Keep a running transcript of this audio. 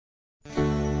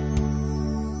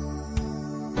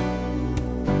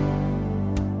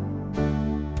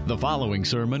The following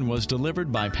sermon was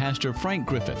delivered by Pastor Frank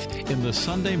Griffith in the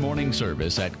Sunday morning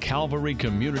service at Calvary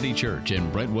Community Church in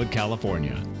Brentwood,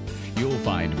 California. You'll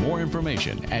find more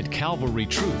information at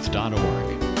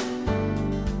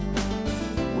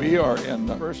calvarytruth.org. We are in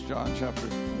 1 John chapter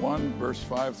 1, verse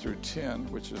 5 through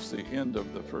 10, which is the end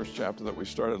of the first chapter that we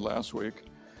started last week.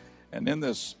 And in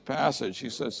this passage, he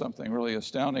says something really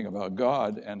astounding about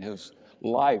God and his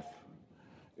life.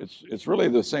 It's really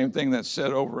the same thing that's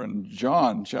said over in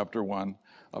John chapter 1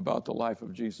 about the life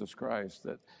of Jesus Christ,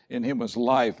 that in him was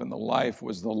life, and the life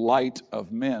was the light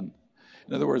of men.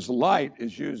 In other words, light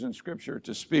is used in Scripture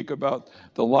to speak about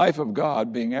the life of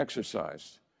God being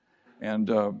exercised. And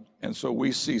so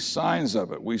we see signs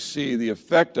of it. We see the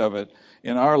effect of it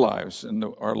in our lives, in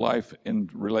our life in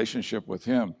relationship with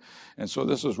him. And so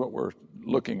this is what we're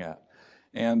looking at.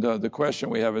 And the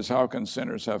question we have is, how can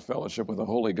sinners have fellowship with a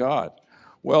holy God?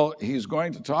 Well, he's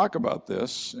going to talk about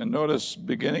this. And notice,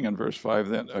 beginning in verse 5,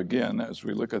 then again, as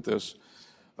we look at this,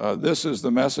 this is the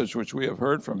message which we have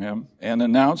heard from him and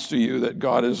announced to you, that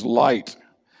God is light,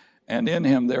 and in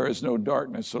him there is no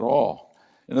darkness at all.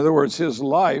 In other words, his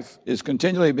life is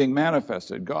continually being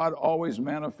manifested. God always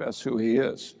manifests who he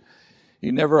is.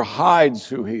 He never hides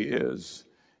who he is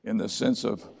in the sense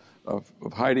of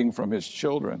hiding from his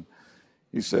children.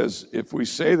 He says, if we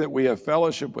say that we have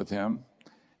fellowship with him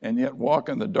and yet walk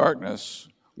in the darkness,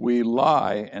 we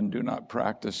lie and do not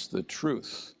practice the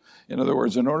truth. In other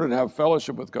words, in order to have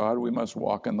fellowship with God, we must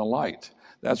walk in the light.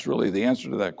 That's really the answer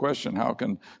to that question. How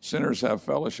can sinners have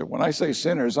fellowship? When I say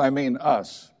sinners, I mean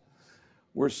us.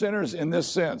 We're sinners in this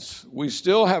sense. We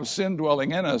still have sin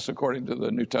dwelling in us according to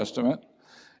the New Testament,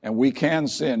 and we can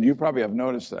sin. You probably have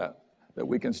noticed that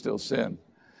we can still sin.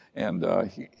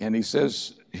 And he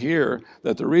says here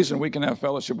that the reason we can have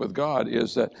fellowship with God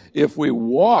is that if we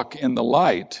walk in the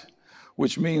light,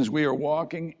 which means we are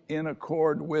walking in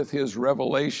accord with his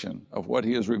revelation of what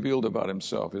he has revealed about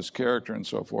himself, his character and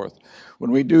so forth.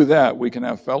 When we do that, we can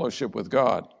have fellowship with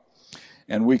God,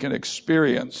 and we can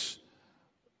experience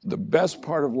the best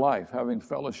part of life, having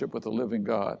fellowship with the living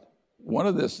God. One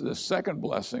of the second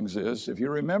blessings is, if you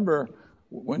remember,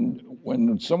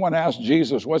 when someone asked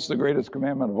Jesus, what's the greatest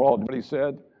commandment of all, what he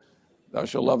said? Thou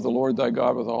shalt love the Lord thy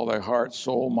God with all thy heart,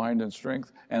 soul, mind, and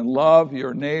strength, and love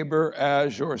your neighbor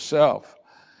as yourself.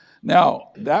 Now,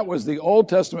 that was the Old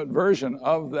Testament version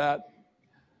of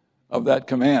that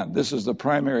command. This is the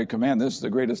primary command. This is the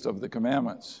greatest of the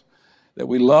commandments, that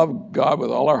we love God with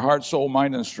all our heart, soul,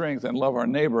 mind, and strength, and love our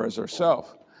neighbor as ourselves.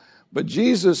 But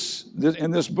Jesus,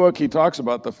 in this book, he talks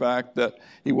about the fact that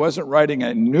he wasn't writing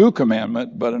a new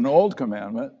commandment, but an old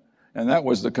commandment, and that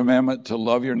was the commandment to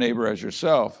love your neighbor as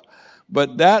yourself.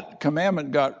 But that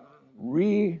commandment got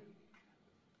reissued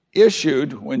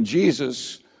when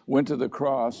Jesus went to the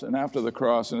cross, and after the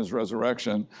cross and his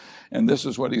resurrection. And this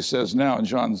is what he says now in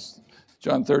John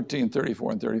 13,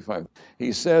 34 and 35.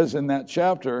 He says in that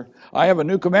chapter, I have a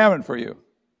new commandment for you,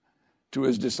 to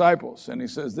his disciples. And he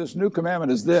says, this new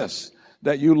commandment is this,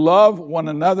 that you love one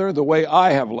another the way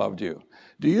I have loved you.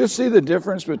 Do you see the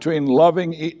difference between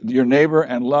loving your neighbor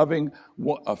and loving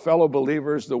fellow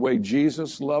believers the way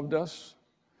Jesus loved us?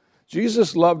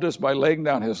 Jesus loved us by laying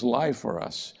down his life for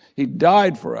us. He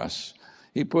died for us.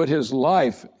 He put his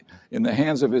life in the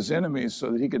hands of his enemies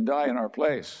so that he could die in our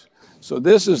place. So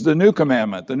this is the new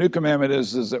commandment. The new commandment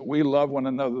is that we love one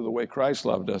another the way Christ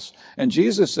loved us. And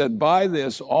Jesus said, by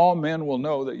this all men will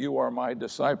know that you are my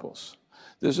disciples.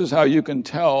 This is how you can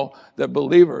tell that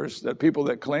believers, that people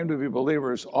that claim to be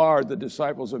believers are the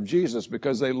disciples of Jesus,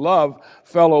 because they love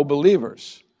fellow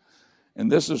believers.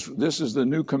 And this is the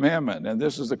new commandment. And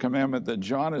this is the commandment that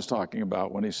John is talking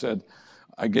about when he said,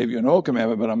 I gave you an old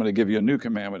commandment, but I'm going to give you a new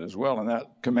commandment as well. And that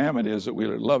commandment is that we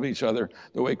love each other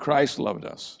the way Christ loved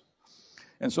us.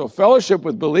 And so fellowship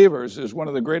with believers is one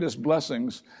of the greatest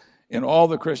blessings in all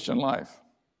the Christian life.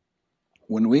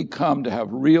 When we come to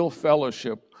have real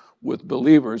fellowship with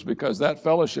believers, because that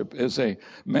fellowship is a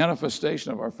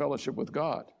manifestation of our fellowship with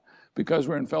God. Because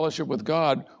we're in fellowship with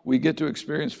God, we get to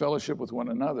experience fellowship with one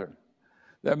another.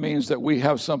 That means that we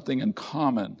have something in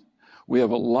common. We have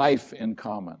a life in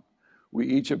common. We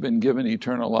each have been given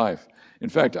eternal life. In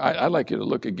fact, I'd like you to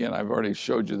look again. I've already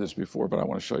showed you this before, but I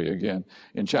want to show you again.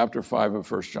 In chapter 5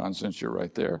 of 1 John, since you're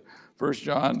right there. 1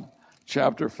 John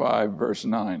chapter 5, verse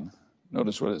 9.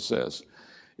 Notice what it says.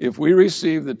 If we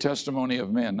receive the testimony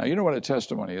of men. Now, you know what a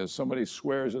testimony is. Somebody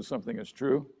swears that something is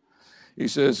true. He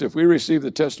says, if we receive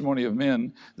the testimony of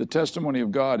men, the testimony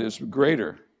of God is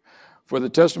greater. For the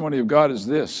testimony of God is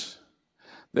this,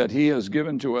 that he has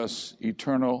given to us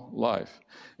eternal life.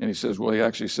 And he says, well, he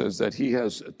actually says that he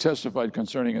has testified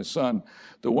concerning his Son.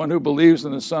 The one who believes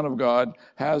in the Son of God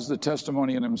has the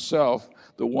testimony in himself.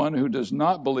 The one who does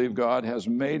not believe God has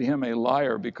made him a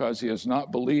liar, because he has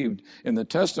not believed in the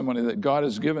testimony that God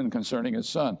has given concerning his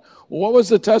Son. Well, what was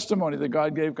the testimony that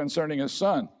God gave concerning his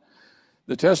Son?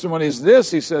 The testimony is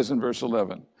this, he says in verse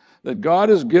 11, that God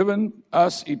has given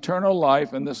us eternal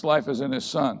life, and this life is in his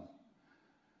Son.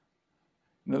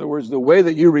 In other words, the way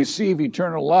that you receive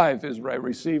eternal life is by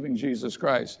receiving Jesus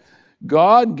Christ.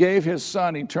 God gave his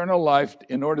Son eternal life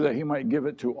in order that he might give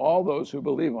it to all those who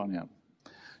believe on him.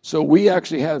 So we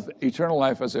actually have eternal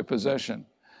life as a possession.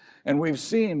 And we've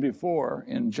seen before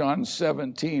in John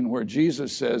 17 where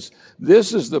Jesus says,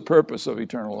 this is the purpose of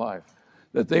eternal life,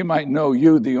 that they might know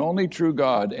you, the only true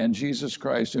God, and Jesus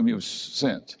Christ whom you've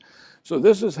sent. So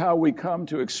this is how we come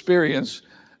to experience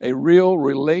a real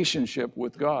relationship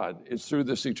with God. It's through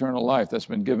this eternal life that's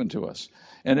been given to us.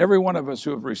 And every one of us who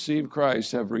have received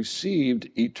Christ have received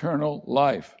eternal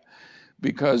life,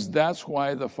 because that's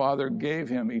why the Father gave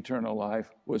him eternal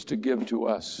life, was to give to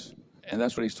us. And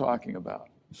that's what he's talking about.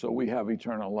 So we have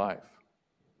eternal life.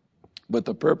 But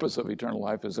the purpose of eternal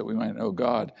life is that we might know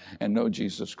God and know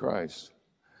Jesus Christ.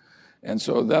 And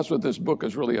so that's what this book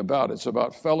is really about. It's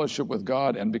about fellowship with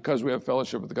God. And because we have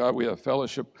fellowship with God, we have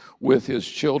fellowship with his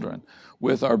children,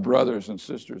 with our brothers and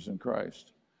sisters in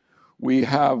Christ. We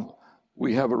have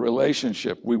a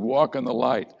relationship. We walk in the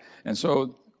light. And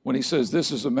so when he says, this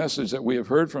is a message that we have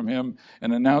heard from him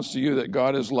and announced to you that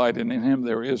God is light, and in him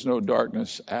there is no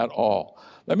darkness at all.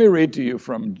 Let me read to you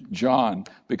from John,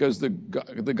 because the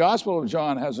Gospel of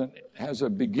John has a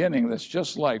beginning that's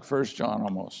just like 1 John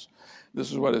almost. This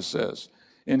is what it says.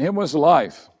 In him was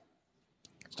life.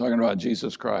 It's talking about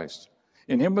Jesus Christ.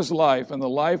 In him was life, and the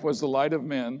life was the light of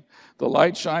men. The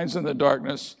light shines in the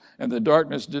darkness, and the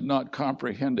darkness did not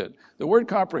comprehend it. The word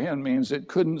comprehend means it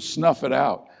couldn't snuff it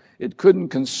out. It couldn't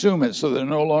consume it, so that it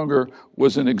no longer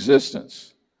was in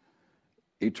existence.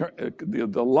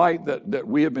 The light that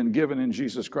we have been given in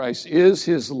Jesus Christ is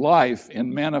his life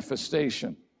in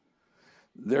manifestation.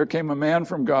 There came a man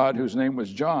from God whose name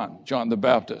was John the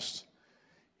Baptist.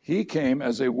 He came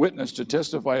as a witness to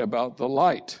testify about the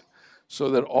light, so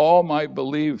that all might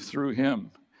believe through him.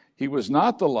 He was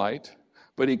not the light,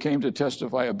 but he came to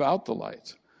testify about the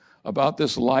light, about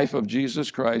this life of Jesus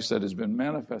Christ that has been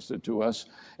manifested to us,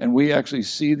 and we actually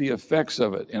see the effects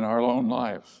of it in our own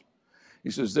lives. He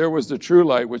says, there was the true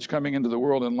light, which coming into the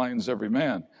world enlightens every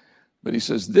man. But he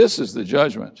says, this is the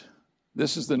judgment.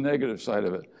 This is the negative side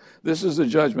of it. This is the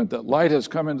judgment, that light has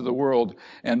come into the world,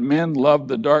 and men loved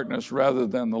the darkness rather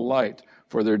than the light,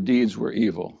 for their deeds were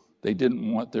evil. They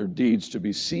didn't want their deeds to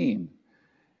be seen.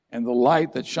 And the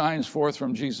light that shines forth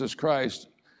from Jesus Christ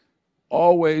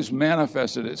always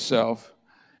manifested itself.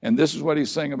 And this is what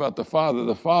he's saying about the Father.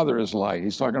 The Father is light.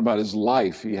 He's talking about his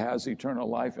life. He has eternal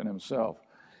life in himself.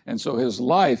 And so his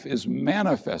life is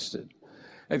manifested.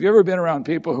 Have you ever been around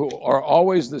people who are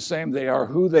always the same? They are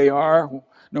who they are,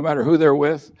 no matter who they're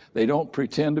with. They don't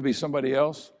pretend to be somebody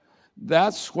else.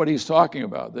 That's what he's talking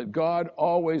about, that God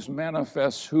always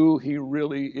manifests who he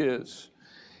really is.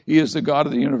 He is the God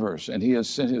of the universe, and he has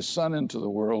sent his Son into the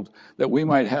world that we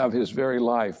might have his very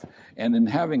life. And in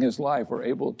having his life, we're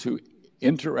able to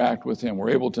interact with him.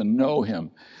 We're able to know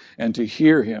him and to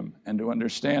hear him and to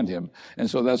understand him. And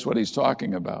so that's what he's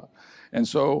talking about. And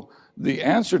so the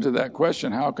answer to that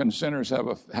question, how can sinners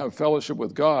have fellowship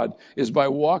with God, is by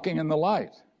walking in the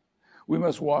light. We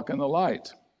must walk in the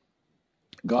light.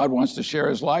 God wants to share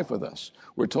his life with us.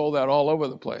 We're told that all over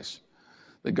the place,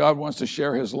 that God wants to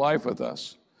share his life with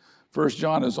us. 1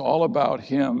 John is all about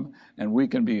him and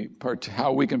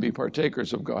how we can be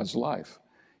partakers of God's life.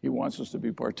 He wants us to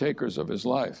be partakers of his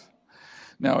life.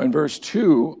 Now, in verse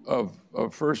 2 of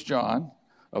 1 John,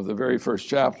 of the very first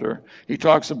chapter, he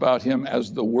talks about him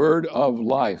as the word of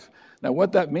life. Now,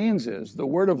 what that means is the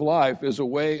word of life is a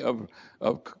way of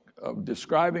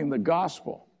describing the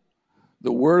gospel.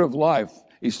 The word of life.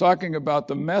 He's talking about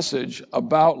the message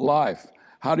about life.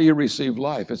 How do you receive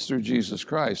life? It's through Jesus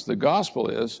Christ. The gospel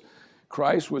is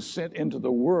Christ was sent into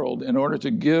the world in order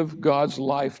to give God's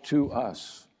life to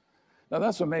us. Now,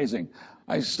 that's amazing.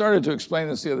 I started to explain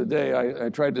this the other day. I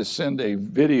tried to send a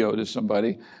video to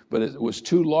somebody, but it was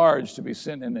too large to be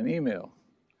sent in an email,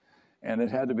 and it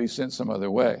had to be sent some other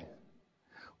way.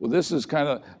 Well, this is kind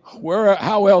of,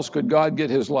 how else could God get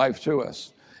his life to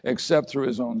us except through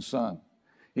his own Son?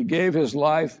 He gave his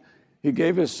life, he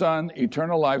gave his Son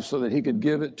eternal life so that he could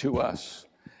give it to us.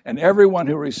 And everyone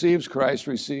who receives Christ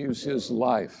receives his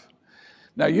life.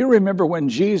 Now, you remember when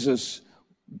Jesus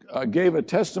gave a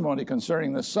testimony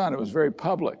concerning the Son. It was very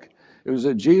public. It was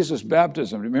a Jesus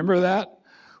baptism. Remember that?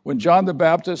 When John the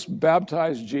Baptist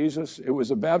baptized Jesus, it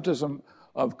was a baptism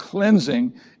of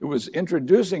cleansing. It was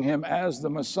introducing him as the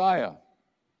Messiah.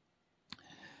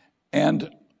 And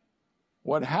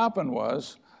what happened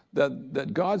was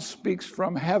that God speaks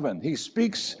from heaven. He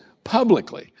speaks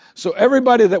publicly. So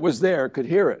everybody that was there could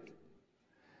hear it.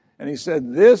 And he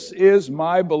said, "This is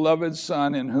my beloved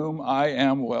Son in whom I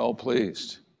am well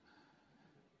pleased."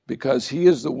 Because he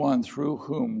is the one through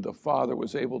whom the Father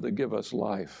was able to give us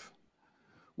life.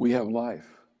 We have life,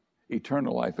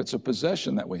 eternal life. It's a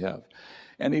possession that we have.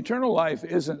 And eternal life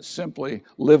isn't simply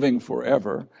living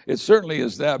forever. It certainly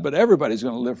is that, but everybody's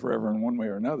going to live forever in one way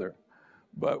or another.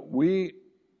 But we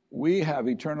have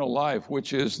eternal life,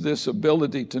 which is this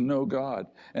ability to know God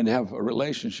and to have a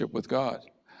relationship with God.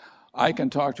 I can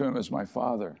talk to him as my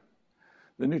Father.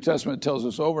 The New Testament tells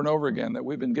us over and over again that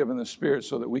we've been given the Spirit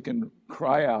so that we can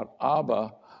cry out,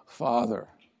 "Abba, Father."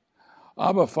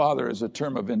 Abba, Father is a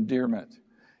term of endearment.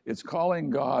 It's calling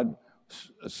God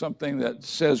something that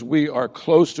says we are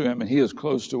close to him and he is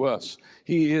close to us.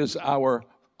 He is our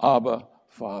Abba,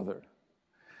 Father.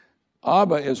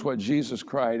 Abba is what Jesus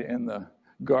cried in the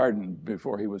garden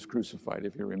before he was crucified,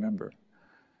 if you remember.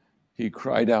 He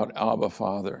cried out, "Abba,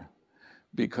 Father,"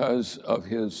 because of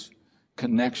his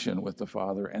connection with the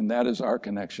Father, and that is our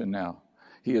connection now.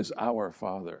 He is our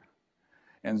Father,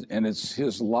 and it's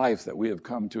his life that we have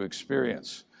come to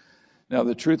experience. Now,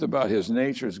 the truth about his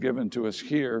nature is given to us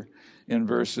here in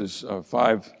verses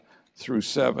 5 through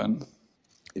 7.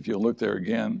 If you'll look there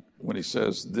again, when he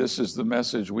says, "This is the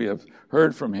message we have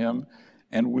heard from him,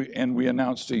 and we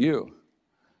announce to you."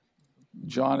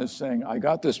 John is saying, I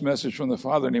got this message from the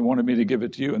Father, and he wanted me to give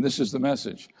it to you. And this is the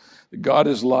message. God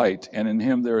is light, and in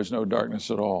him there is no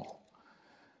darkness at all.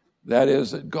 That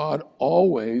is, that God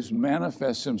always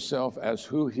manifests himself as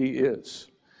who he is.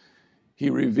 He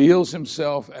reveals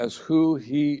himself as who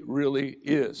he really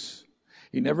is.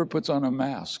 He never puts on a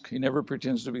mask. He never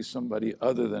pretends to be somebody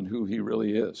other than who he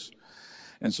really is.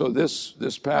 And so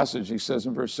this passage, he says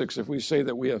in verse 6, if we say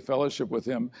that we have fellowship with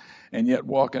him and yet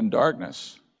walk in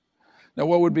darkness. Now,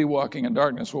 what would be walking in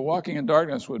darkness? Well, walking in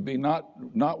darkness would be not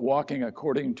walking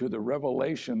according to the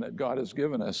revelation that God has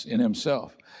given us in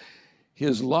himself.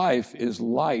 His life is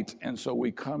light, and so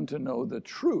we come to know the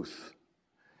truth.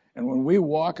 And when we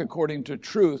walk according to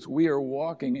truth, we are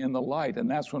walking in the light, and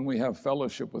that's when we have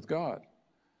fellowship with God.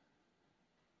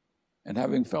 And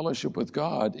having fellowship with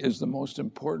God is the most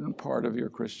important part of your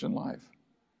Christian life.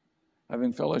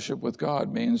 Having fellowship with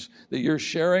God means that you're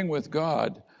sharing with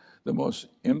God the most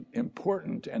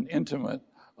important and intimate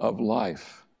of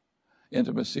life,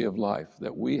 intimacy of life,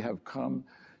 that we have come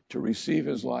to receive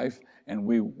his life, and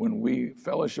when we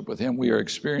fellowship with him, we are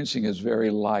experiencing his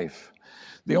very life.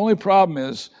 The only problem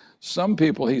is some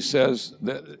people, he says,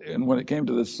 that, and when it came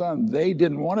to the Son, they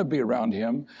didn't want to be around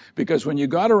him, because when you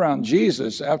got around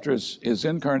Jesus after his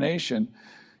incarnation,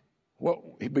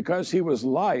 because he was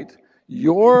light,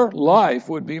 your life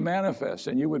would be manifest,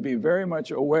 and you would be very much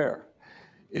aware.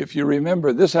 If you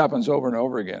remember, this happens over and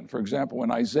over again. For example,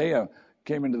 when Isaiah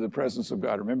came into the presence of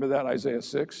God, remember that, Isaiah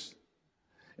 6?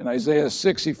 In Isaiah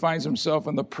 6, he finds himself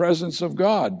in the presence of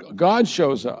God. God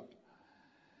shows up.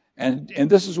 And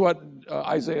this is what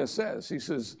Isaiah says. He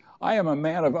says, I am a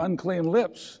man of unclean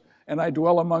lips, and I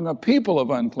dwell among a people of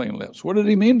unclean lips. What did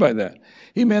he mean by that?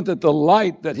 He meant that the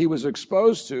light that he was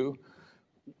exposed to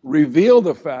revealed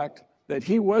the fact that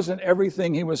he wasn't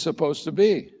everything he was supposed to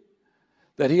be.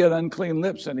 That he had unclean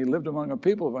lips and he lived among a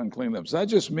people of unclean lips. That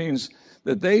just means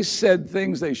that they said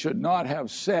things they should not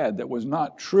have said that was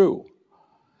not true.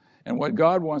 And what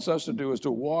God wants us to do is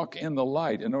to walk in the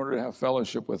light in order to have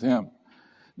fellowship with him.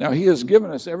 Now, he has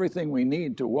given us everything we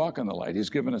need to walk in the light.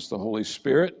 He's given us the Holy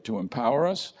Spirit to empower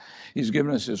us. He's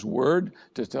given us his word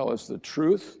to tell us the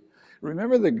truth.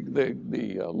 Remember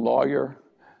the lawyer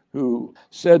who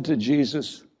said to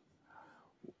Jesus,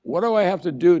 what do I have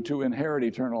to do to inherit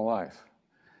eternal life?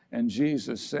 And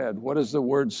Jesus said, what does the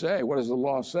word say? What does the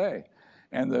law say?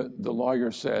 And the lawyer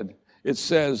said, it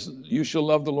says, you shall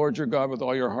love the Lord your God with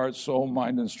all your heart, soul,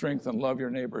 mind, and strength, and love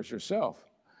your neighbor as yourself.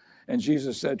 And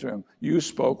Jesus said to him, you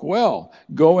spoke well.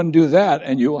 Go and do that,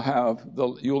 and you'll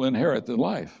inherit the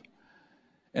life.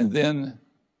 And then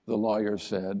the lawyer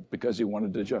said, because he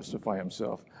wanted to justify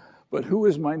himself, but who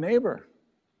is my neighbor?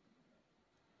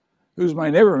 Who's my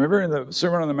neighbor? Remember in the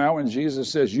Sermon on the Mount when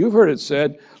Jesus says, you've heard it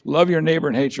said, love your neighbor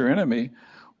and hate your enemy.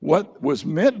 What was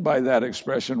meant by that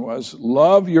expression was,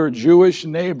 love your Jewish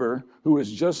neighbor who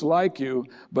is just like you,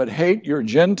 but hate your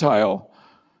Gentile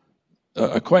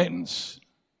acquaintance.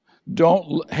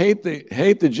 Don't hate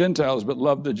the Gentiles, but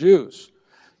love the Jews.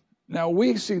 Now,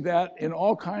 we see that in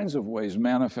all kinds of ways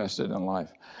manifested in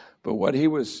life. But what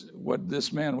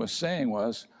this man was saying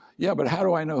was, yeah, but how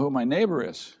do I know who my neighbor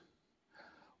is?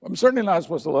 I'm certainly not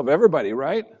supposed to love everybody,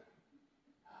 right?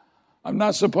 I'm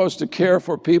not supposed to care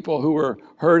for people who are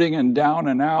hurting and down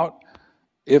and out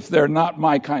if they're not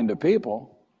my kind of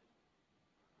people.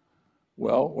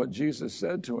 Well, what Jesus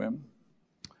said to him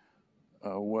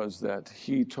was that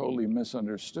he totally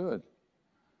misunderstood.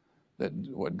 That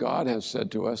what God has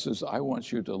said to us is, I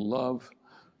want you to love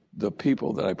the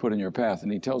people that I put in your path.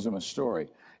 And he tells him a story.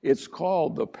 It's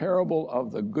called the parable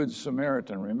of the Good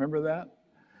Samaritan. Remember that?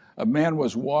 A man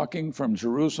was walking from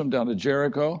Jerusalem down to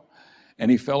Jericho, and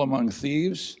he fell among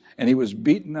thieves, and he was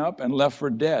beaten up and left for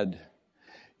dead.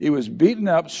 He was beaten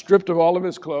up, stripped of all of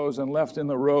his clothes, and left in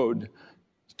the road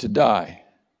to die.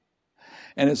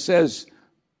 And it says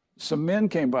some men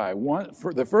came by.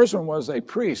 The first one was a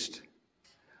priest,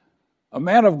 a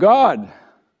man of God.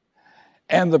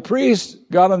 And the priest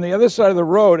got on the other side of the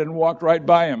road and walked right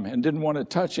by him and didn't want to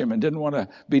touch him and didn't want to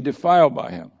be defiled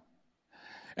by him.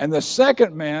 And the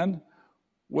second man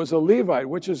was a Levite,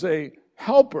 which is a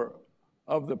helper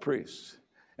of the priests.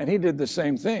 And he did the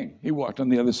same thing. He walked on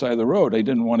the other side of the road. He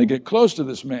didn't want to get close to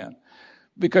this man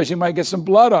because he might get some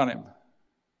blood on him.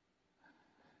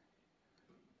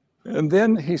 And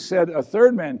then he said a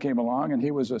third man came along, and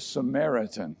he was a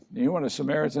Samaritan. You know what a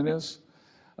Samaritan is?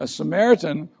 A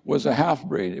Samaritan was a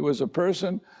half-breed. It was a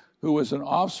person who was an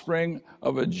offspring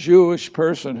of a Jewish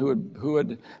person who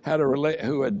had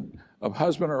a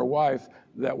husband or a wife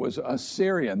that was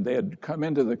Assyrian. They had come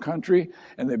into the country,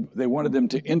 and they wanted them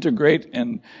to integrate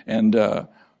and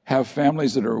have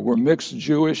families that were mixed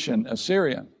Jewish and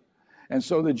Assyrian. And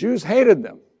so the Jews hated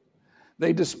them.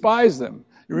 They despised them.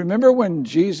 You remember when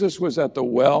Jesus was at the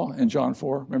well in John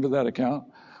 4? Remember that account?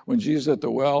 When Jesus at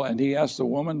the well, and he asked the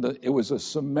woman, it was a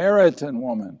Samaritan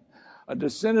woman, a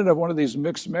descendant of one of these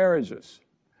mixed marriages,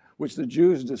 which the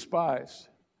Jews despised.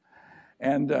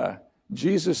 And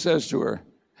Jesus says to her,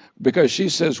 because she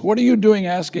says, what are you doing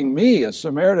asking me, a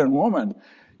Samaritan woman?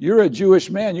 You're a Jewish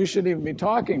man. You shouldn't even be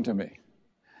talking to me.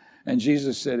 And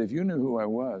Jesus said, if you knew who I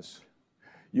was,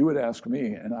 you would ask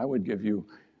me, and I would give you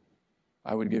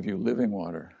living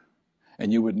water,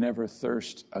 and you would never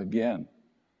thirst again.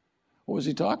 What was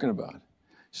he talking about? He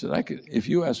said, if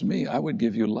you asked me, I would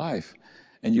give you life,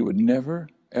 and you would never,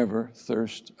 ever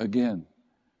thirst again.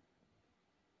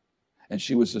 And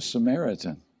she was a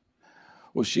Samaritan.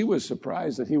 Well, she was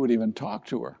surprised that he would even talk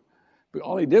to her. But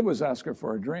all he did was ask her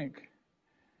for a drink.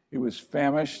 He was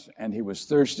famished, and he was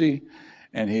thirsty,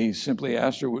 and he simply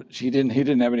asked her. He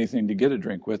didn't have anything to get a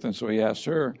drink with, and so he asked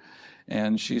her,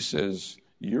 and she says,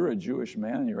 you're a Jewish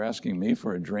man, and you're asking me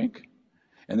for a drink?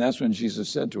 And that's when Jesus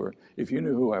said to her, if you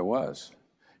knew who I was,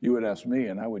 you would ask me,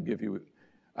 and I would give you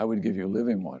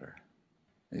living water.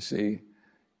 You see,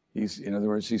 in other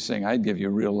words, he's saying, I'd give you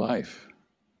real life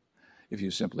if you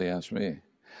simply ask me.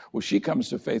 Well, she comes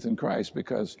to faith in Christ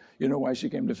because, you know why she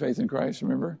came to faith in Christ,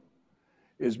 remember?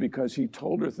 Is because he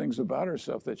told her things about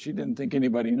herself that she didn't think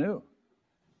anybody knew.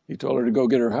 He told her to go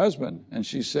get her husband, and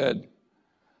she said,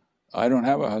 I don't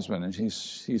have a husband. And he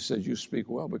said, you speak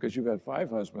well because you've had 5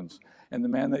 husbands, and the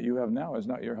man that you have now is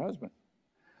not your husband.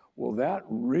 Well, that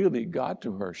really got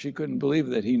to her. She couldn't believe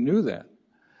that he knew that.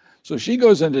 So she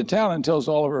goes into town and tells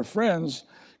all of her friends,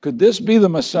 could this be the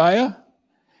Messiah?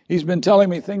 He's been telling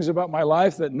me things about my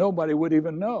life that nobody would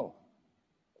even know.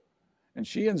 And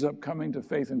she ends up coming to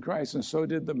faith in Christ, and so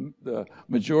did the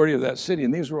majority of that city.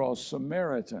 And these were all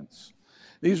Samaritans.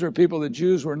 These were people that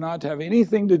Jews were not to have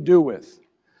anything to do with.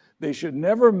 They should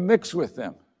never mix with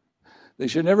them. They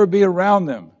should never be around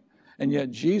them. And yet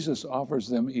Jesus offers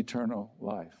them eternal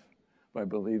life by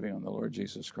believing on the Lord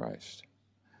Jesus Christ.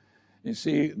 You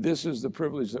see, this is the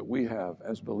privilege that we have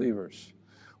as believers.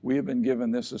 We have been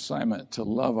given this assignment to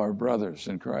love our brothers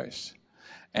in Christ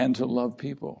and to love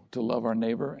people, to love our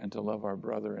neighbor and to love our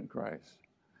brother in Christ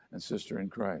and sister in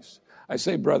Christ. I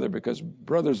say brother because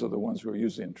brothers are the ones who are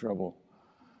usually in trouble,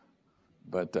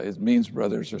 but it means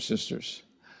brothers or sisters.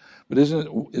 But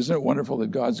isn't it wonderful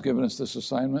that God's given us this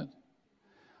assignment?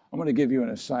 I'm going to give you an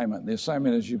assignment. The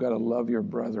assignment is you've got to love your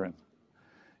brethren.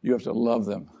 You have to love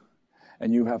them,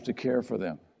 and you have to care for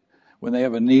them. When they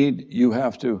have a need, you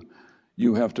have to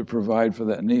provide for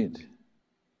that need.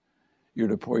 You're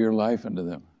to pour your life into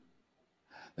them.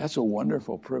 That's a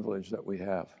wonderful privilege that we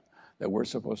have, that we're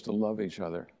supposed to love each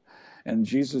other. And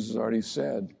Jesus has already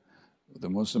said, the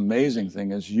most amazing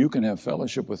thing is you can have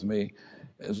fellowship with me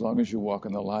as long as you walk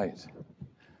in the light.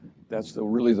 That's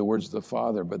really the words of the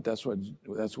Father, but that's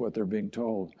what they're being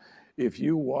told. If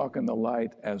you walk in the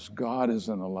light as God is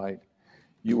in the light,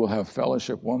 you will have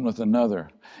fellowship one with another.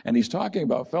 And he's talking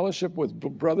about fellowship with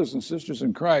brothers and sisters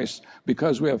in Christ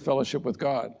because we have fellowship with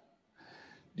God.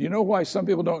 Do you know why some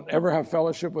people don't ever have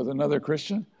fellowship with another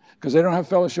Christian? Because they don't have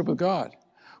fellowship with God.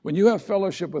 When you have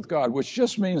fellowship with God, which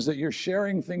just means that you're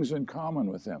sharing things in common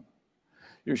with him,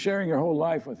 you're sharing your whole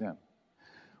life with him.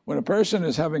 When a person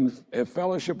is having a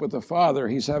fellowship with the Father,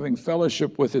 he's having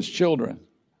fellowship with his children.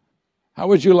 How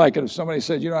would you like it if somebody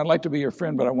said, I'd like to be your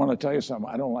friend, but I want to tell you something.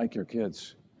 I don't like your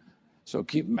kids. So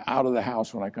keep them out of the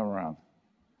house when I come around.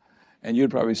 And you'd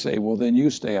probably say, well, then you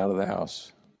stay out of the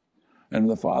house. And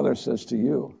the Father says to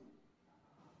you,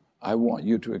 I want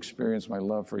you to experience my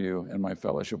love for you and my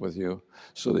fellowship with you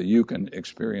so that you can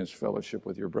experience fellowship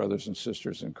with your brothers and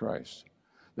sisters in Christ.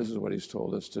 This is what he's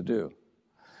told us to do.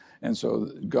 And so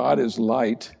God is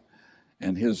light,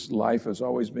 and his life is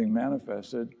always being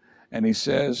manifested. And he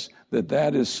says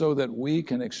that is so that we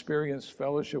can experience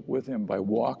fellowship with him by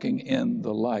walking in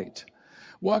the light.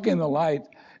 Walk in the light.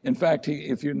 In fact,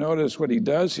 if you notice what he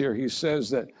does here, he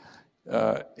says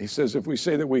if we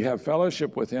say that we have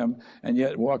fellowship with him and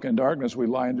yet walk in darkness, we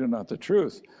lie and do not the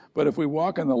truth. But if we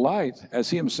walk in the light, as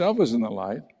he himself is in the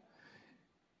light,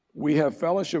 we have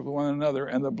fellowship with one another,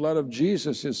 and the blood of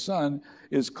Jesus, his son,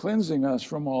 is cleansing us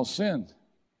from all sin.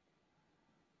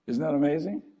 Isn't that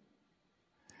amazing?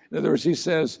 In other words, he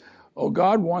says,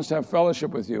 God wants to have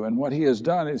fellowship with you. And what he has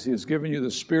done is he has given you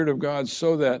the Spirit of God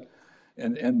so that,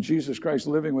 and Jesus Christ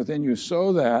living within you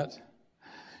so that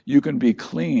you can be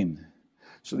clean,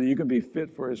 so that you can be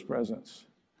fit for his presence.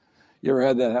 You ever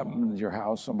had that happen in your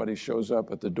house? Somebody shows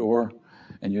up at the door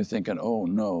and you're thinking, oh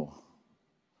no,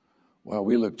 wow,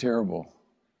 we look terrible.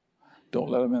 Don't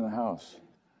let them in the house,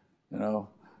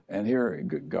 And here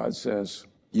God says,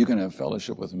 you can have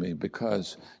fellowship with me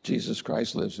because Jesus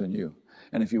Christ lives in you.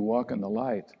 And if you walk in the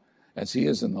light, as he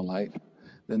is in the light,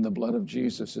 then the blood of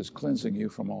Jesus is cleansing you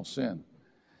from all sin.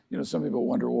 Some people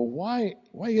wonder, well, why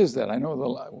is that? I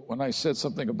know when I said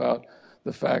something about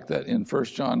the fact that in 1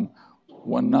 John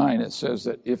 1:9, it says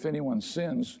that if anyone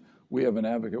sins, we have an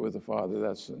advocate with the Father.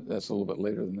 That's a little bit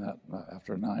later than that,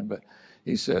 after 9. But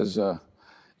he says,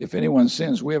 if anyone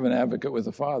sins, we have an advocate with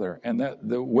the Father. And that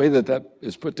the way that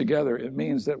is put together, it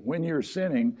means that when you're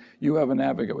sinning, you have an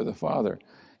advocate with the Father.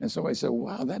 And somebody said,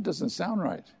 wow, that doesn't sound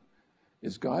right.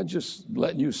 Is God just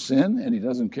letting you sin and he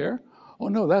doesn't care? Oh,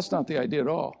 no, that's not the idea at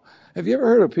all. Have you ever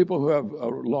heard of people who have a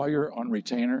lawyer on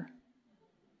retainer?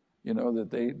 That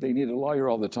they need a lawyer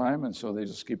all the time, and so they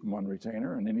just keep them on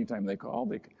retainer, and anytime they call,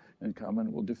 they can come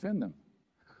and will defend them.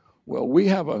 Well, we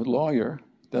have a lawyer.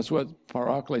 That's what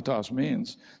parakletos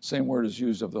means. Same word is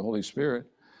used of the Holy Spirit.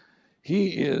 He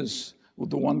is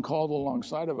the one called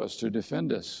alongside of us to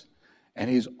defend us. And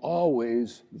he's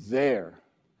always there.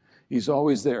 He's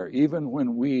always there, even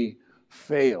when we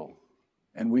fail.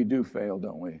 And we do fail,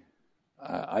 don't we?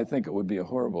 I think it would be a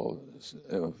horrible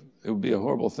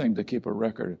thing to keep a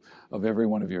record of every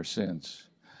one of your sins.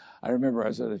 I remember I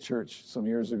was at a church some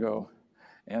years ago,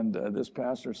 and this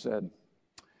pastor said,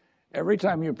 every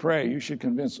time you pray, you should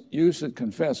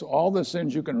confess all the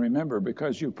sins you can remember,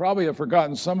 because you probably have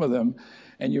forgotten some of them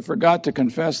and you forgot to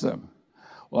confess them.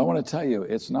 Well, I want to tell you,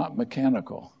 it's not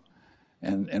mechanical.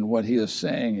 And what he is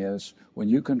saying is, when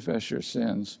you confess your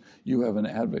sins, you have an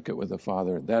advocate with the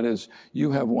Father. That is, you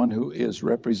have one who is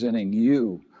representing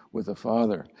you with the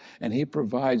Father. And he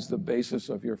provides the basis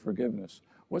of your forgiveness.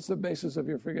 What's the basis of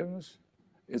your forgiveness?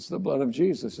 It's the blood of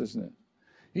Jesus, isn't it?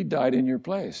 He died in your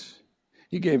place.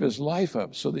 He gave his life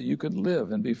up so that you could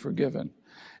live and be forgiven.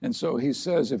 And so he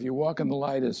says, if you walk in the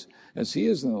light as he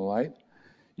is in the light,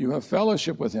 you have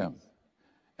fellowship with him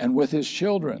and with his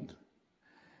children.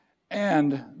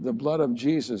 And the blood of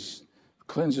Jesus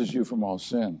cleanses you from all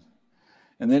sin.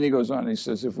 And then he goes on and he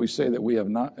says, if we say that we have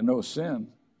no sin,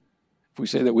 if we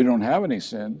say that we don't have any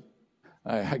sin,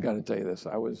 I got to tell you this.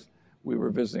 We were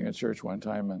visiting a church one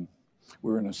time, and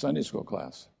we were in a Sunday school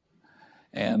class.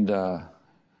 And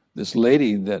this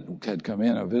lady that had come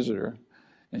in, a visitor,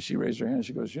 and she raised her hand.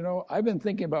 She goes, I've been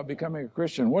thinking about becoming a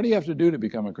Christian. What do you have to do to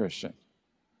become a Christian?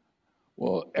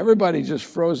 Well, everybody just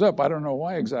froze up. I don't know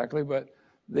why exactly, but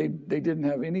they didn't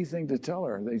have anything to tell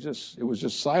her. It was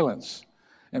just silence.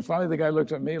 And finally, the guy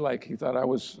looked at me like he thought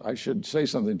I should say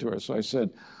something to her. So I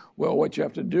said, well, what you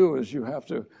have to do is you have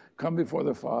to come before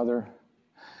the Father.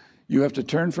 You have to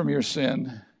turn from your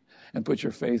sin and put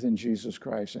your faith in Jesus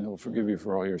Christ, and he'll forgive you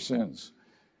for all your sins.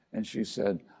 And she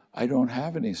said, I don't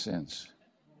have any sins.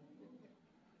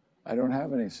 I don't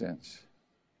have any sins.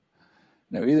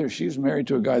 Now, either she's married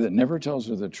to a guy that never tells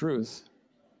her the truth,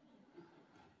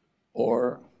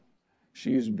 or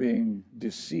she's being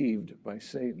deceived by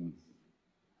Satan.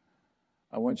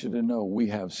 I want you to know we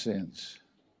have sins.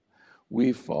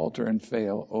 We falter and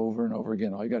fail over and over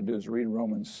again. All you got to do is read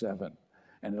Romans 7,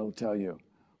 and it'll tell you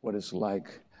what it's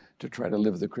like to try to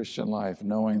live the Christian life,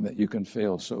 knowing that you can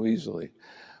fail so easily.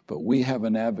 But we have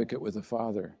an advocate with the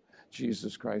Father,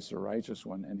 Jesus Christ, the righteous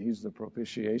one, and he's the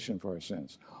propitiation for our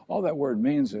sins. All that word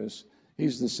means is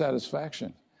he's the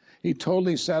satisfaction. He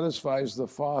totally satisfies the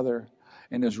Father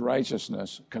in his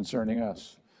righteousness concerning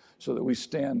us, so that we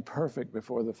stand perfect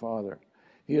before the Father.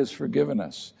 He has forgiven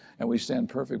us, and we stand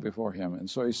perfect before him. And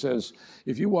so he says,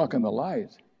 if you walk in the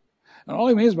light, and all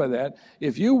he means by that,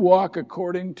 if you walk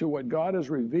according to what God has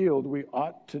revealed we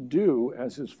ought to do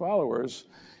as his followers,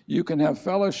 you can have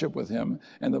fellowship with him,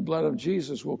 and the blood of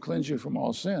Jesus will cleanse you from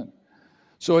all sin.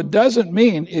 So it doesn't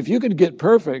mean if you could get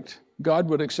perfect, God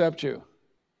would accept you.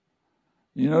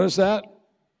 You notice that?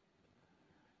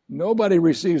 Nobody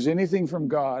receives anything from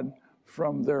God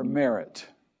from their merit.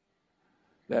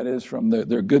 That is, from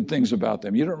their good things about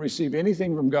them. You don't receive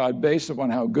anything from God based upon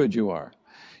how good you are.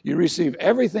 You receive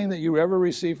everything that you ever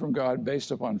receive from God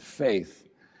based upon faith,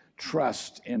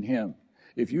 trust in him.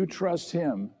 If you trust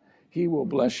him, he will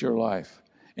bless your life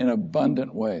in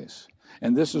abundant ways.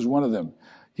 And this is one of them.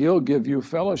 He'll give you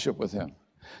fellowship with him.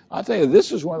 I'll tell you,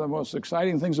 this is one of the most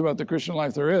exciting things about the Christian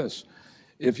life there is.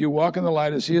 If you walk in the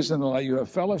light as he is in the light, you have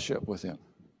fellowship with him.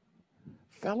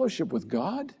 Fellowship with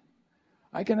God?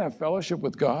 I can have fellowship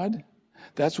with God?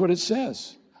 That's what it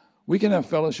says. We can have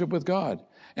fellowship with God.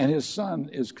 And his Son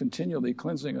is continually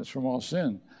cleansing us from all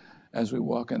sin as we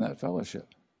walk in that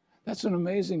fellowship. That's an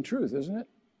amazing truth, isn't it?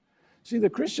 See, the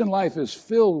Christian life is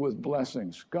filled with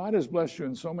blessings. God has blessed you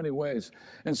in so many ways.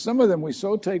 And some of them we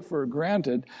so take for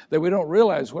granted that we don't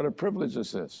realize what a privilege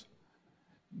this is.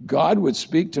 God would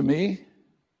speak to me.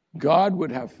 God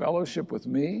would have fellowship with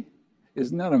me.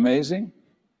 Isn't that amazing?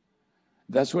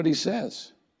 That's what he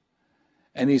says.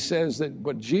 And he says that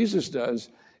what Jesus does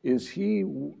is he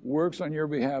works on your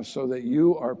behalf so that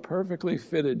you are perfectly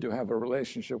fitted to have a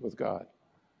relationship with God.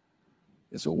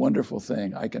 It's a wonderful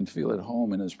thing. I can feel at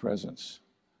home in his presence.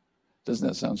 Doesn't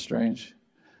that sound strange?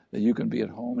 That you can be at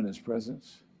home in his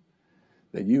presence?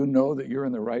 That you know that you're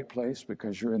in the right place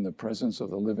because you're in the presence of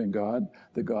the living God,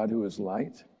 the God who is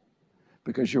light,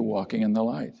 because you're walking in the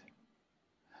light.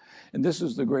 And this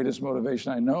is the greatest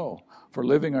motivation I know for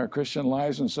living our Christian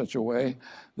lives in such a way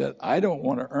that I don't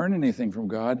want to earn anything from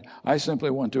God. I simply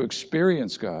want to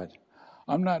experience God.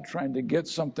 I'm not trying to get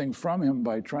something from him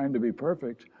by trying to be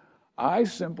perfect. I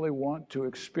simply want to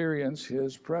experience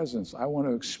his presence. I want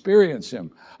to experience him.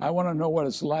 I want to know what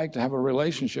it's like to have a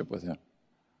relationship with him.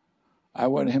 I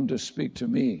want him to speak to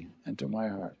me and to my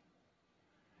heart.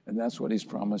 And that's what he's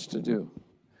promised to do.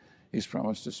 He's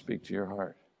promised to speak to your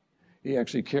heart. He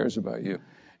actually cares about you.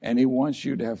 And he wants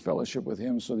you to have fellowship with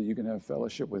him so that you can have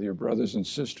fellowship with your brothers and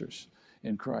sisters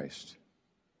in Christ.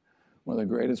 One of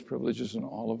the greatest privileges in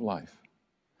all of life.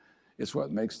 It's what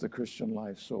makes the Christian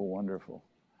life so wonderful.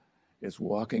 It's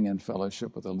walking in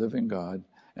fellowship with the living God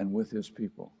and with his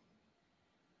people.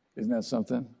 Isn't that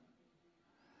something?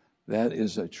 That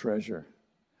is a treasure.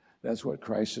 That's what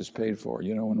Christ has paid for.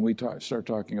 You know, when we start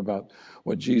talking about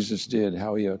what Jesus did,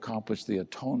 how he accomplished the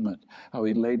atonement, how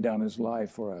he laid down his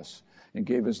life for us and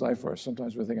gave his life for us,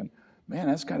 sometimes we're thinking, man,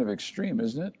 that's kind of extreme,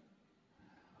 isn't it?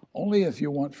 Only if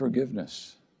you want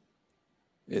forgiveness.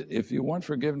 If you want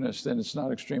forgiveness, then it's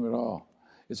not extreme at all.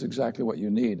 It's exactly what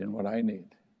you need and what I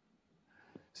need.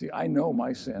 See, I know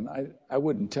my sin. I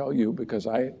wouldn't tell you because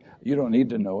you don't need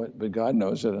to know it, but God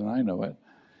knows it and I know it.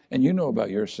 And you know about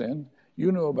your sin.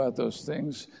 You know about those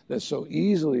things that so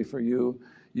easily for you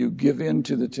give in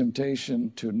to the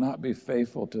temptation to not be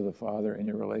faithful to the Father in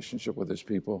your relationship with his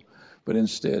people, but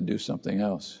instead do something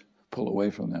else, pull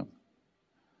away from them.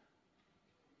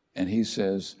 And he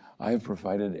says, I have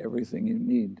provided everything you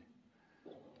need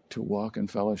to walk in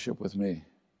fellowship with me,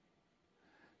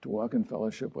 to walk in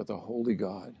fellowship with a holy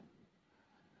God.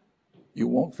 You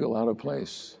won't feel out of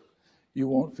place. You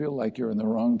won't feel like you're in the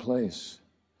wrong place,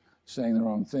 saying the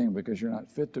wrong thing because you're not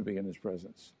fit to be in his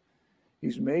presence.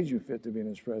 He's made you fit to be in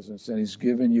his presence, and he's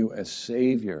given you a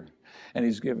Savior, and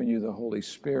he's given you the Holy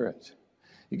Spirit.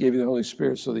 He gave you the Holy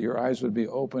Spirit so that your eyes would be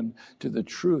open to the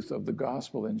truth of the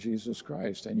gospel in Jesus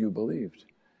Christ, and you believed.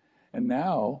 And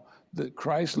now that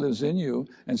Christ lives in you,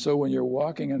 and so when you're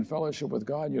walking in fellowship with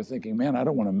God, you're thinking, man, I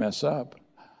don't want to mess up.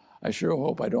 I sure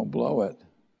hope I don't blow it.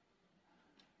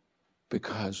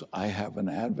 Because I have an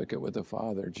advocate with the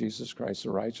Father, Jesus Christ,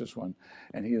 the righteous one,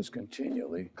 and he is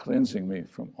continually cleansing me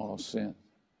from all sin.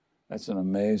 That's an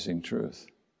amazing truth.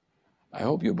 I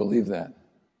hope you believe that,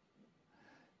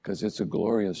 because it's a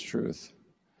glorious truth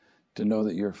to know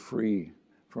that you're free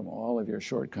from all of your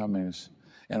shortcomings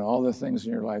and all the things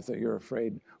in your life that you're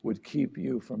afraid would keep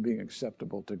you from being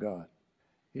acceptable to God.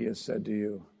 He has said to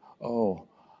you, oh,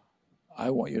 I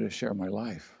want you to share my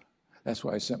life. That's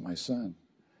why I sent my son,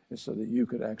 is so that you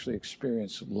could actually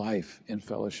experience life in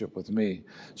fellowship with me,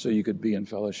 so you could be in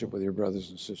fellowship with your brothers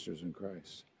and sisters in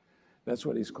Christ. That's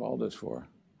what he's called us for.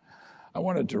 I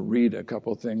wanted to read a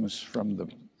couple things from the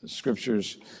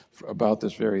scriptures about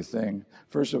this very thing.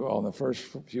 First of all, in the first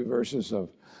few verses of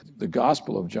the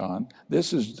Gospel of John,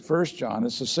 this is 1 John.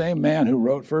 It's the same man who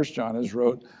wrote 1 John as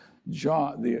wrote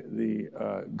John,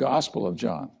 the Gospel of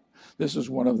John. This is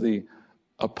one of the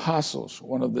apostles,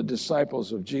 one of the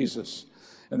disciples of Jesus.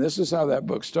 And this is how that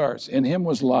book starts. In him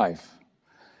was life,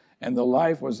 and the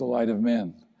life was the light of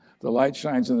men. The light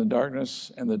shines in the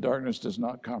darkness, and the darkness does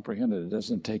not comprehend it. It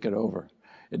doesn't take it over.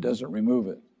 It doesn't remove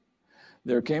it.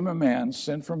 There came a man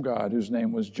sent from God whose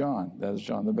name was John. That is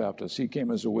John the Baptist. He came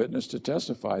as a witness to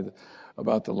testify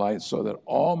about the light so that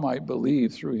all might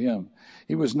believe through him.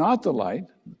 He was not the light.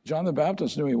 John the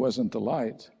Baptist knew he wasn't the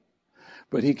light,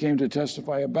 but he came to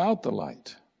testify about the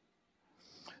light.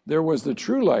 There was the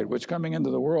true light, which coming into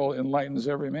the world enlightens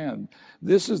every man.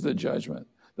 This is the judgment,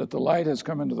 that the light has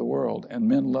come into the world, and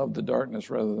men love the darkness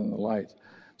rather than the light.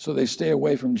 So they stay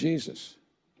away from Jesus.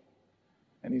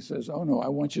 And he says, oh no, I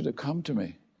want you to come to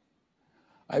me.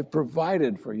 I've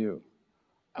provided for you.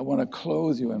 I want to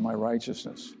clothe you in my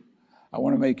righteousness. I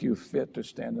want to make you fit to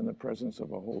stand in the presence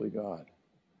of a holy God.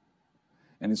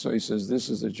 And so he says, this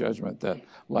is the judgment, that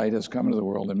light has come into the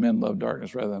world, and men love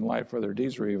darkness rather than light, for their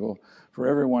deeds are evil. For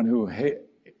everyone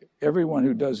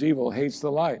who does evil hates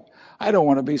the light. I don't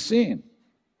want to be seen.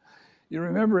 You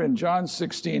remember in John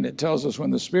 16, it tells us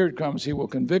when the Spirit comes, he will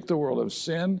convict the world of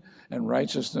sin and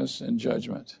righteousness and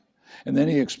judgment. And then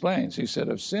he explains, he said,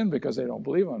 of sin because they don't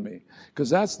believe on me. Because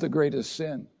that's the greatest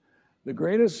sin. The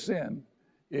greatest sin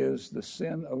is the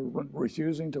sin of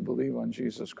refusing to believe on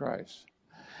Jesus Christ.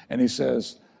 And he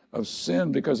says, of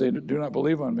sin because they do not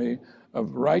believe on me,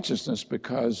 of righteousness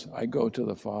because I go to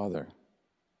the Father.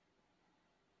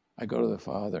 I go to the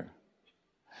Father.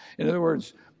 In other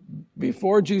words,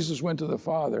 before Jesus went to the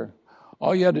Father,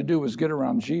 all you had to do was get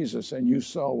around Jesus and you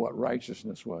saw what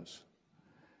righteousness was.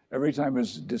 Every time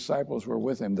his disciples were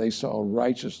with him, they saw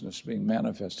righteousness being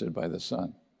manifested by the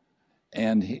Son.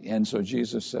 And so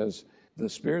Jesus says, the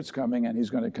Spirit's coming and he's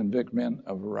going to convict men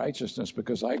of righteousness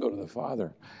because I go to the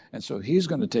Father. And so he's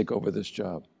going to take over this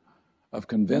job of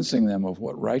convincing them of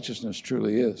what righteousness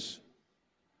truly is.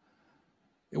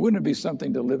 It wouldn't be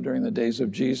something to live during the days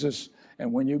of Jesus,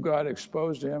 and when you got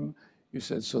exposed to him, you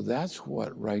said, so that's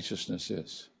what righteousness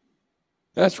is.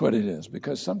 That's what it is,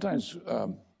 because sometimes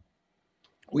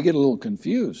we get a little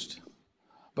confused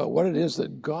about what it is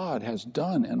that God has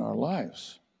done in our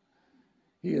lives.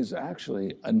 He has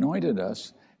actually anointed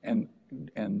us and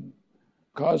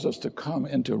caused us to come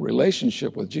into a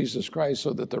relationship with Jesus Christ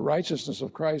so that the righteousness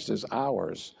of Christ is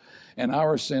ours and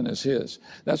our sin is his.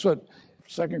 That's what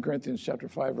 2 Corinthians chapter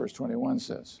 5, verse 21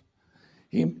 says.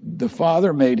 The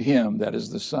Father made him, that is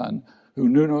the Son, who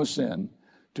knew no sin,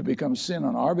 to become sin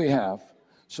on our behalf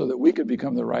so that we could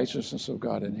become the righteousness of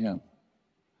God in him.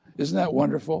 Isn't that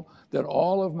wonderful? That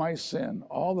all of my sin,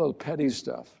 all the petty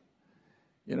stuff,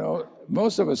 you know,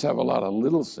 most of us have a lot of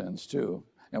little sins too,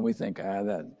 and we think,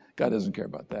 that God doesn't care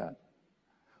about that.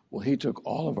 Well, he took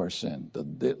all of our sin,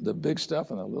 the big stuff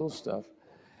and the little stuff,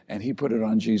 and he put it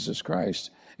on Jesus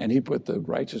Christ, and he put the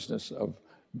righteousness of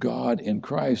God in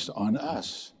Christ on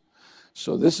us.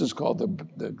 So this is called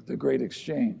the great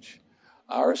exchange.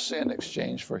 Our sin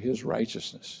exchanged for his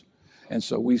righteousness. And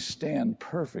so we stand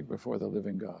perfect before the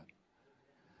living God.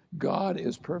 God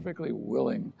is perfectly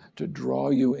willing to draw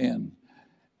you in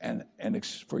and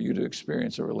for you to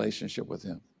experience a relationship with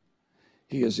him.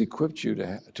 He has equipped you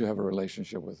to have a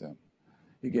relationship with him.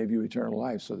 He gave you eternal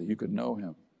life so that you could know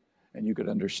him and you could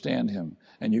understand him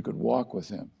and you could walk with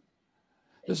him.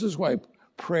 This is why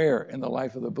prayer in the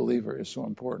life of the believer is so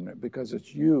important, because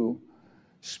it's you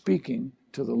speaking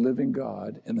to the living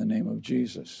God in the name of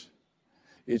Jesus.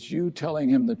 It's you telling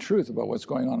him the truth about what's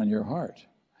going on in your heart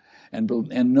and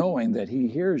knowing that he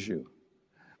hears you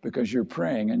because you're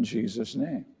praying in Jesus'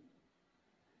 name.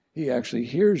 He actually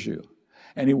hears you,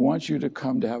 and he wants you to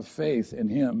come to have faith in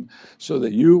him so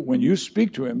that when you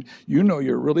speak to him, you know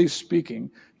you're really speaking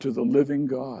to the living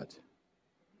God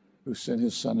who sent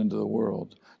his Son into the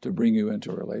world to bring you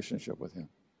into a relationship with him.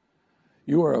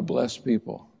 You are a blessed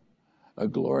people, a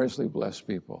gloriously blessed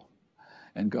people,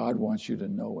 and God wants you to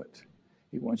know it.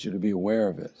 He wants you to be aware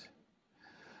of it.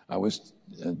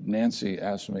 Nancy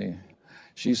asked me,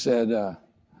 she said,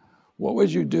 what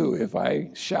would you do if I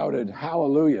shouted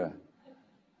hallelujah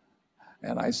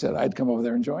And I said, I'd come over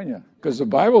there and join you. Because the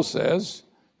Bible says,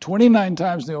 29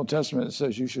 times in the Old Testament, it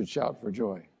says you should shout for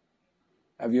joy.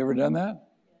 Have you ever done that?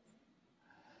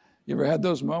 You ever had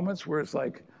those moments where it's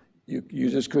like you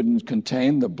just couldn't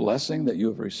contain the blessing that you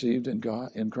have received in God,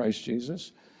 in Christ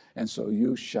Jesus? And so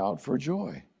you shout for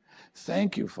joy.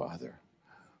 Thank you, Father,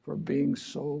 for being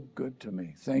so good to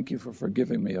me. Thank you for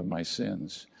forgiving me of my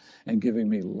sins and giving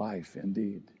me life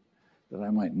indeed, that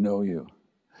I might know you.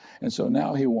 And so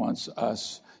now he wants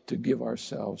us to give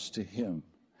ourselves to him.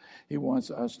 He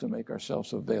wants us to make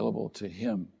ourselves available to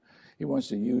him. He wants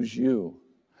to use you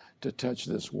to touch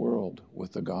this world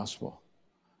with the gospel.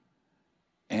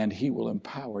 And he will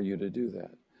empower you to do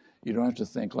that. You don't have to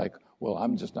think like, well,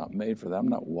 I'm just not made for that. I'm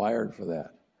not wired for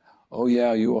that. Oh,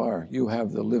 yeah, you are. You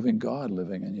have the living God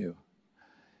living in you.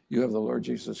 You have the Lord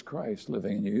Jesus Christ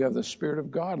living in you. You have the Spirit of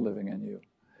God living in you.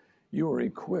 You are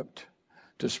equipped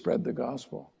to spread the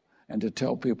gospel and to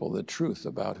tell people the truth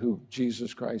about who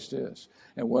Jesus Christ is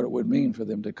and what it would mean for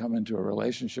them to come into a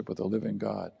relationship with the living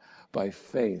God by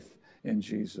faith in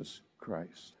Jesus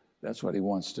Christ. That's what he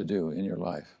wants to do in your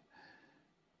life.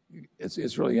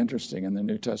 It's really interesting in the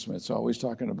New Testament. It's always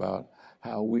talking about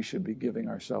how we should be giving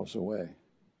ourselves away,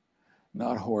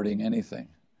 not hoarding anything,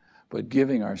 but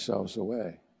giving ourselves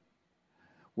away.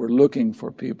 We're looking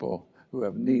for people who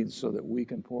have needs so that we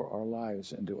can pour our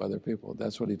lives into other people.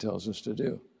 That's what he tells us to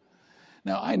do.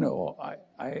 Now, I know,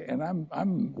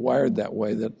 I'm wired that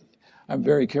way, that I'm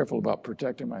very careful about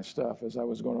protecting my stuff. As I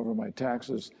was going over my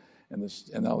taxes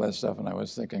and all that stuff, and I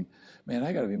was thinking, man,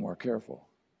 I got to be more careful.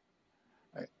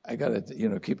 I got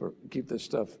to, keep this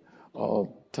stuff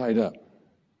all tied up.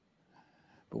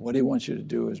 But what he wants you to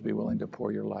do is be willing to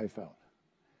pour your life out.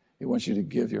 He wants you to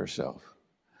give yourself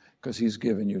because he's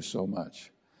given you so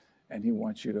much. And he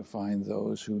wants you to find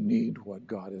those who need what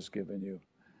God has given you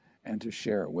and to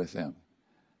share it with them.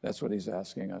 That's what he's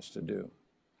asking us to do.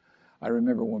 I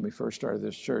remember when we first started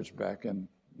this church back in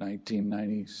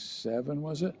 1997,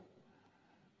 was it?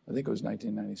 I think it was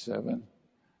 1997,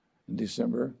 in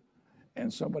December.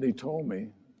 And somebody told me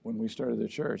when we started the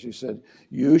church, he said,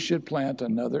 you should plant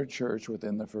another church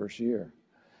within the first year.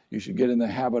 You should get in the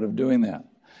habit of doing that,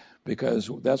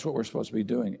 because that's what we're supposed to be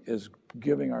doing, is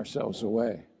giving ourselves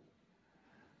away.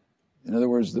 In other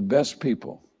words, the best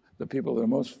people, the people that are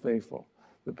most faithful,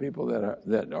 the people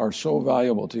that are so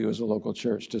valuable to you as a local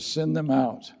church, to send them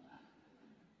out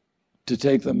to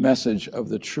take the message of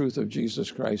the truth of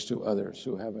Jesus Christ to others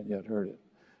who haven't yet heard it,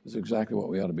 is exactly what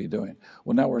we ought to be doing.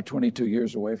 Well, now we're 22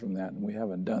 years away from that, and we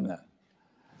haven't done that.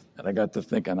 And I got to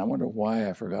thinking, I wonder why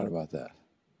I forgot about that.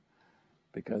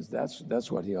 Because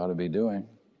that's what he ought to be doing.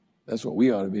 That's what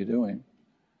we ought to be doing,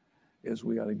 is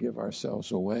we ought to give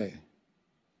ourselves away.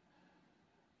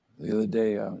 The other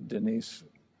day, Denise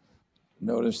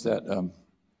noticed that,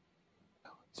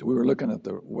 so we were looking at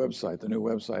the website, the new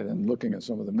website, and looking at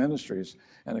some of the ministries,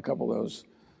 and a couple of those,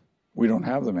 we don't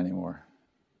have them anymore.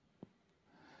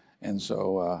 And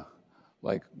so,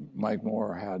 like Mike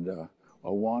Moore had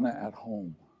Awana at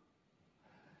Home.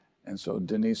 And so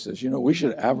Denise says, we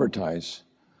should advertise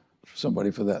for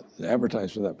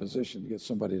that position to get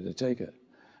somebody to take it.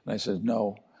 And I said,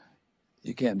 no,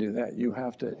 you can't do that. You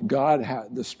have to,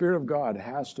 the Spirit of God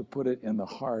has to put it in the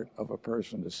heart of a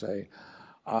person to say,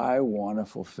 I want to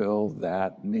fulfill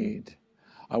that need.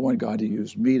 I want God to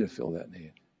use me to fill that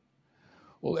need.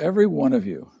 Well, every one of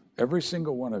you, every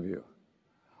single one of you,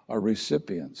 are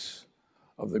recipients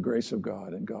of the grace of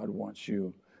God, and God wants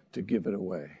you to give it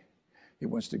away. He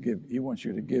wants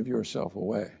you to give yourself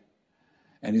away.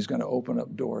 And he's going to open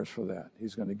up doors for that.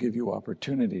 He's going to give you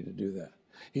opportunity to do that.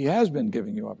 He has been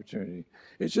giving you opportunity.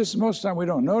 It's just most of the time we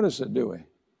don't notice it, do we?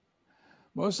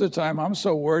 Most of the time I'm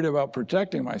so worried about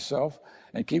protecting myself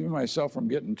and keeping myself from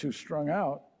getting too strung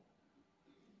out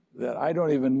that I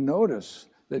don't even notice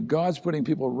that God's putting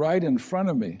people right in front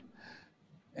of me.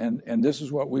 And this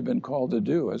is what we've been called to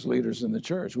do as leaders in the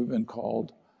church. We've been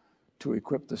called to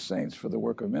equip the saints for the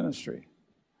work of ministry.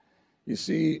 You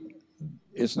see,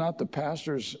 it's not the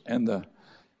pastors and the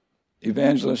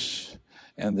evangelists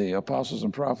and the apostles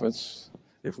and prophets,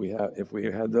 if we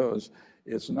had those,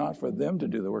 it's not for them to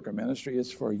do the work of ministry.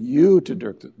 It's for you to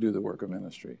do the work of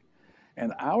ministry.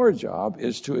 And our job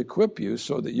is to equip you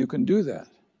so that you can do that.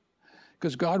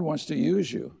 Because God wants to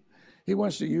use you. He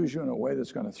wants to use you in a way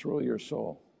that's going to thrill your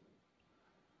soul.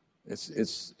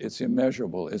 It's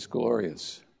immeasurable. It's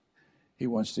glorious. He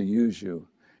wants to use you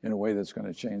in a way that's going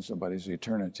to change somebody's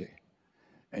eternity.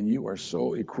 And you are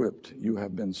so equipped. You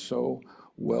have been so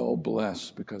well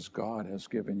blessed because God has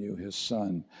given you his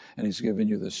Son, and he's given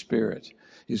you the Spirit.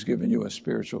 He's given you a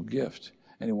spiritual gift,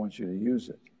 and he wants you to use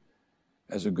it.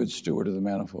 as a good steward of the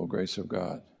manifold grace of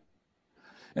God.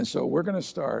 And so we're going to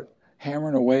start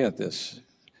hammering away at this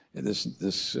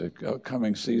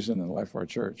coming season in the life of our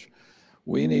church.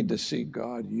 We need to see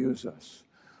God use us.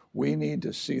 We need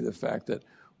to see the fact that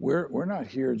we're not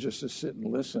here just to sit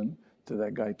and listen to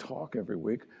that guy talk every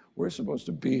week. We're supposed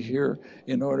to be here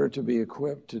in order to be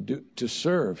equipped to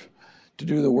serve, to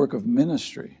do the work of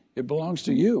ministry. It belongs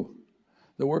to you,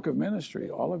 the work of ministry,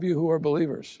 all of you who are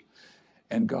believers.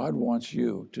 And God wants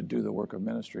you to do the work of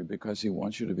ministry because he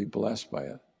wants you to be blessed by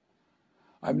it.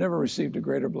 I've never received a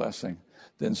greater blessing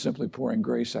than simply pouring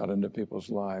grace out into people's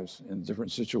lives in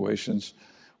different situations.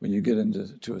 When you get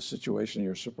into a situation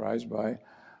you're surprised by.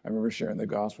 I remember sharing the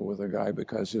gospel with a guy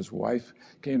because his wife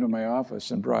came to my office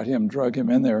and drug him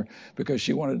in there because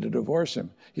she wanted to divorce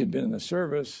him. He had been in the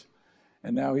service,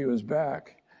 and now he was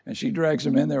back, and she drags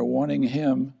him in there wanting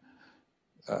him.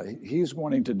 He's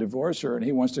wanting to divorce her, and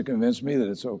he wants to convince me that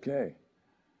it's okay.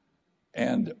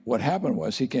 And what happened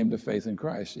was he came to faith in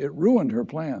Christ. It ruined her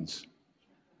plans.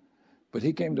 But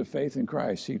he came to faith in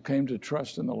Christ. He came to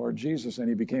trust in the Lord Jesus, and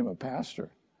he became a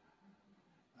pastor.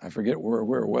 I forget where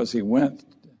it was he went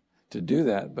to do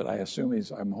that, but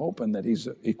I'm hoping that he's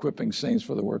equipping saints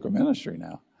for the work of ministry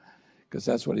now, because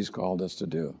that's what he's called us to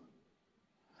do.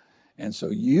 And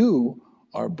so you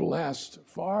are blessed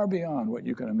far beyond what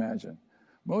you can imagine.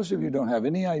 Most of you don't have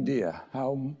any idea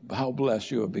how blessed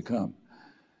you have become.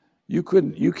 You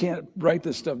can't write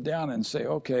this stuff down and say,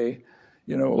 okay,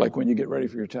 like when you get ready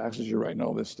for your taxes, you're writing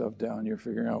all this stuff down, you're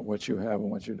figuring out what you have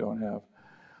and what you don't have.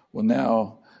 Well,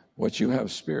 now, what you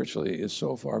have spiritually is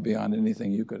so far beyond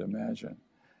anything you could imagine.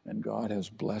 And God has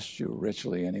blessed you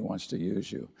richly, and he wants to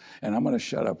use you. And I'm going to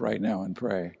shut up right now and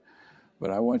pray.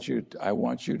 But I want you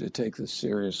to take this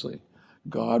seriously.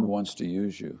 God wants to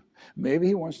use you. Maybe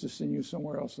he wants to send you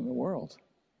somewhere else in the world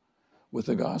with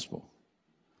the gospel.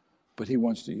 But he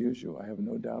wants to use you. I have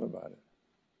no doubt about it.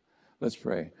 Let's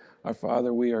pray. Our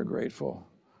Father, we are grateful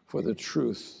for the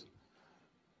truth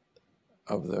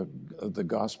of the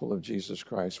gospel of Jesus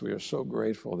Christ. We are so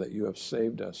grateful that you have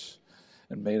saved us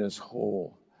and made us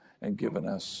whole and given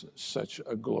us such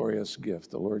a glorious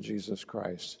gift, the Lord Jesus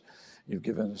Christ. You've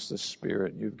given us the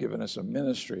Spirit. You've given us a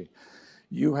ministry.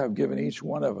 You have given each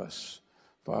one of us,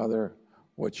 Father,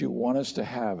 what you want us to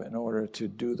have in order to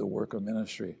do the work of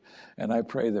ministry. And I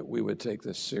pray that we would take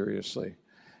this seriously.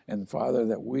 And Father,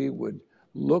 that we would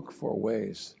look for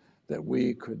ways that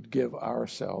we could give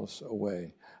ourselves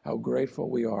away. How grateful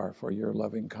we are for your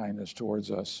loving kindness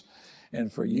towards us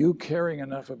and for you caring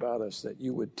enough about us that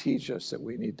you would teach us that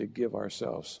we need to give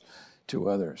ourselves to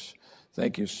others.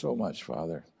 Thank you so much,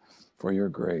 Father, for your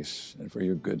grace and for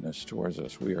your goodness towards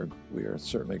us. We are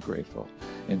certainly grateful.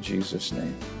 In Jesus'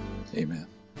 name, amen.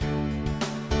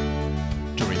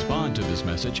 To respond to this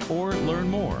message or learn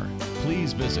more,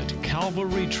 please visit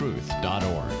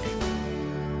calvarytruth.org.